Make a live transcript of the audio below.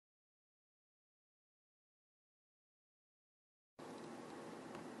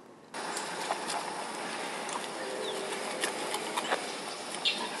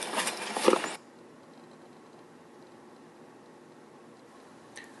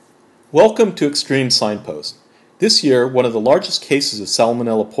Welcome to Extreme Signpost. This year, one of the largest cases of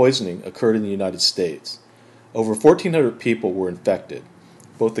salmonella poisoning occurred in the United States. Over 1,400 people were infected.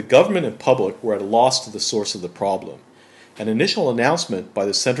 Both the government and public were at a loss to the source of the problem. An initial announcement by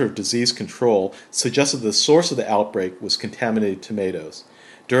the Center of Disease Control suggested the source of the outbreak was contaminated tomatoes.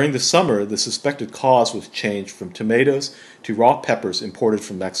 During the summer, the suspected cause was changed from tomatoes to raw peppers imported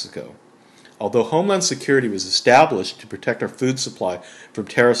from Mexico. Although Homeland Security was established to protect our food supply from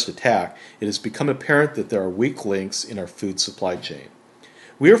terrorist attack, it has become apparent that there are weak links in our food supply chain.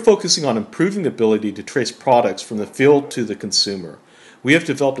 We are focusing on improving the ability to trace products from the field to the consumer. We have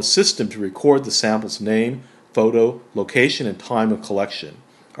developed a system to record the sample's name, photo, location, and time of collection.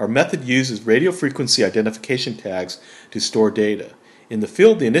 Our method uses radio frequency identification tags to store data. In the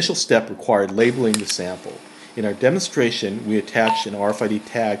field, the initial step required labeling the sample. In our demonstration, we attached an RFID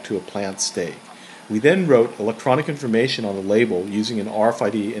tag to a plant stake. We then wrote electronic information on the label using an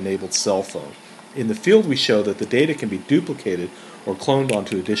RFID-enabled cell phone. In the field, we show that the data can be duplicated or cloned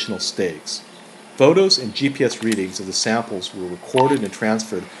onto additional stakes. Photos and GPS readings of the samples were recorded and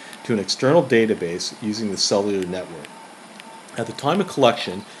transferred to an external database using the cellular network. At the time of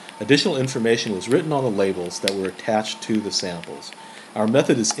collection, additional information was written on the labels that were attached to the samples. Our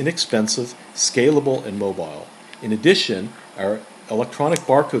method is inexpensive, scalable, and mobile. In addition, our electronic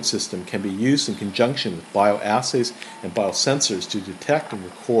barcode system can be used in conjunction with bioassays and biosensors to detect and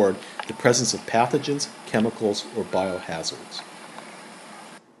record the presence of pathogens, chemicals, or biohazards.